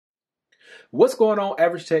What's going on,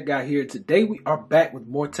 Average Tech Guy here. Today we are back with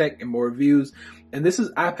more tech and more reviews, and this is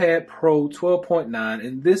iPad Pro 12.9,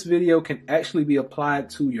 and this video can actually be applied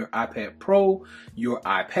to your iPad Pro, your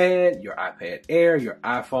iPad Air, your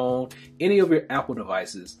iPhone, any of your Apple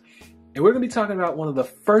devices. And we're going to be talking about one of the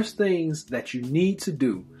first things that you need to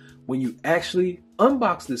do when you actually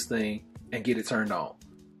unbox this thing and get it turned on.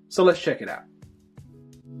 So let's check it out.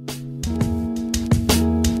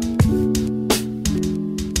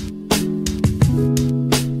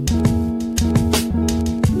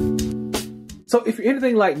 So if you're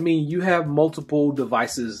anything like me, you have multiple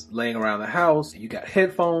devices laying around the house. You got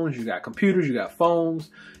headphones, you got computers, you got phones,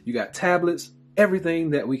 you got tablets,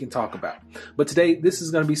 everything that we can talk about. But today, this is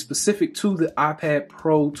going to be specific to the iPad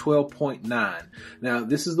Pro 12.9. Now,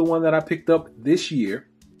 this is the one that I picked up this year.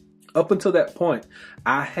 Up until that point,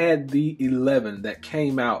 I had the 11 that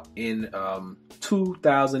came out in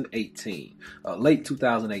 2018, late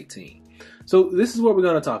 2018. So this is what we're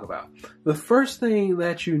going to talk about. The first thing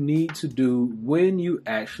that you need to do when you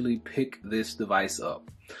actually pick this device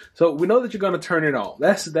up. So we know that you're going to turn it on.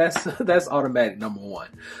 That's automatic, number one.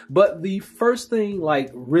 But the first thing,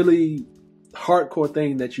 like really hardcore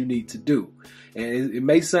thing that you need to do, and it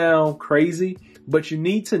may sound crazy, but you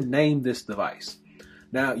need to name this device.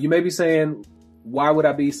 Now, you may be saying, why would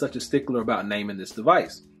I be such a stickler about naming this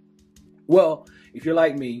device? Well, if you're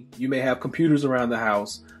like me, you may have computers around the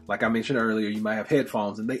house. Like I mentioned earlier, you might have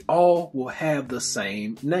headphones, and they all will have the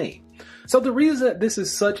same name. So the reason that this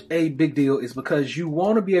is such a big deal is because you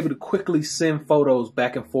want to be able to quickly send photos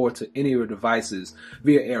back and forth to any of your devices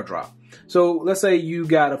via AirDrop. So let's say you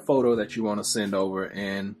got a photo that you want to send over,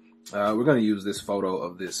 and we're going to use this photo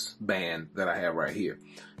of this band that I have right here.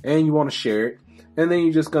 And you want to share it, and then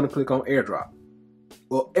you're just going to click on AirDrop.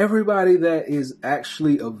 Well, everybody that is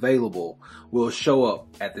actually available will show up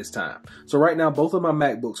at this time. So right now, both of my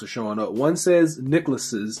MacBooks are showing up. One says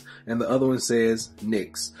Nicholas's and the other one says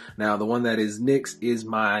Nick's. Now, the one that is Nick's is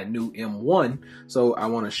my new M1. So I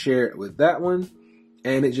want to share it with that one,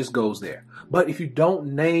 and it just goes there. But if you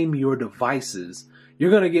don't name your devices,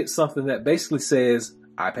 you're going to get something that basically says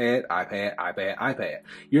iPad, iPad, iPad, iPad.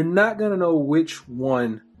 You're not going to know which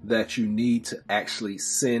one that you need to actually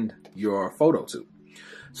send your photo to.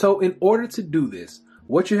 So in order to do this,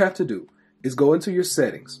 what you have to do is go into your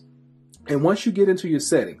settings. And once you get into your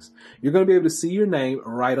settings, you're going to be able to see your name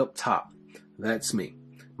right up top. That's me.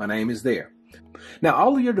 My name is there. Now,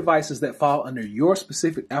 all of your devices that fall under your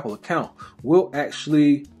specific Apple account will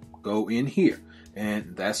actually go in here.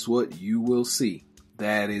 And that's what you will see.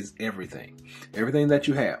 That is everything that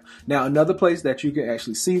you have. Now, another place that you can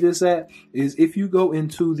actually see this at is if you go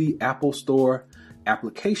into the Apple Store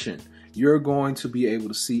application. You're going to be able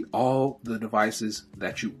to see all the devices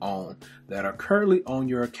that you own that are currently on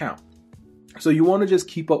your account. So you want to just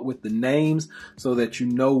keep up with the names so that you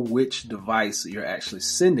know which device you're actually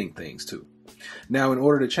sending things to. Now, in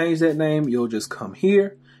order to change that name, you'll just come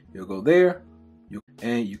here, you'll go there,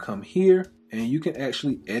 and you come here, and you can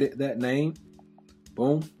actually edit that name.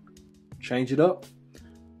 Boom, change it up.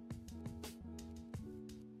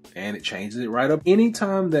 And it changes it right up.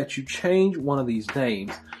 Anytime that you change one of these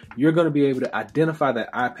names, you're going to be able to identify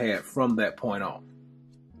that iPad from that point on.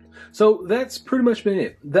 So that's pretty much been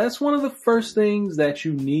it. That's one of the first things that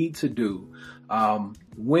you need to do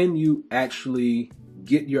when you actually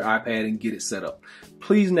get your iPad and get it set up.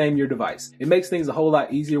 Please name your device. It makes things a whole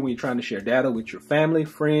lot easier when you're trying to share data with your family,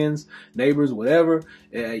 friends, neighbors, whatever.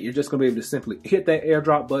 You're just going to be able to simply hit that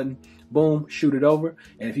AirDrop button, boom, shoot it over.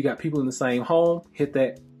 And if you got people in the same home, hit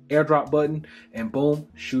that AirDrop button and boom,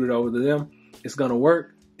 shoot it over to them. It's going to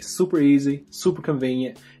work. It's super easy, super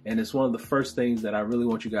convenient, and it's one of the first things that I really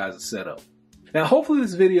want you guys to set up. Now, hopefully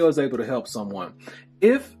this video is able to help someone.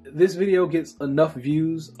 If this video gets enough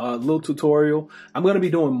views, a little tutorial, I'm going to be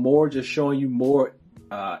doing more, just showing you more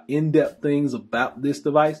in-depth things about this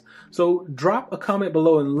device. So drop a comment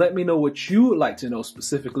below and let me know what you would like to know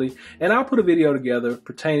specifically, and I'll put a video together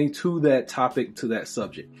pertaining to that topic, to that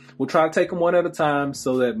subject. We'll try to take them one at a time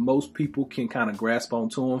so that most people can kind of grasp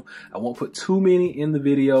onto them. I won't put too many in the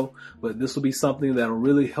video, but this will be something that will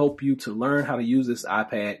really help you to learn how to use this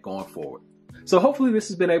iPad going forward. So hopefully this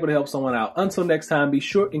has been able to help someone out. Until next time, be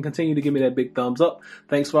sure and continue to give me that big thumbs up.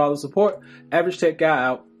 Thanks for all the support. Average Tech Guy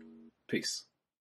out. Peace.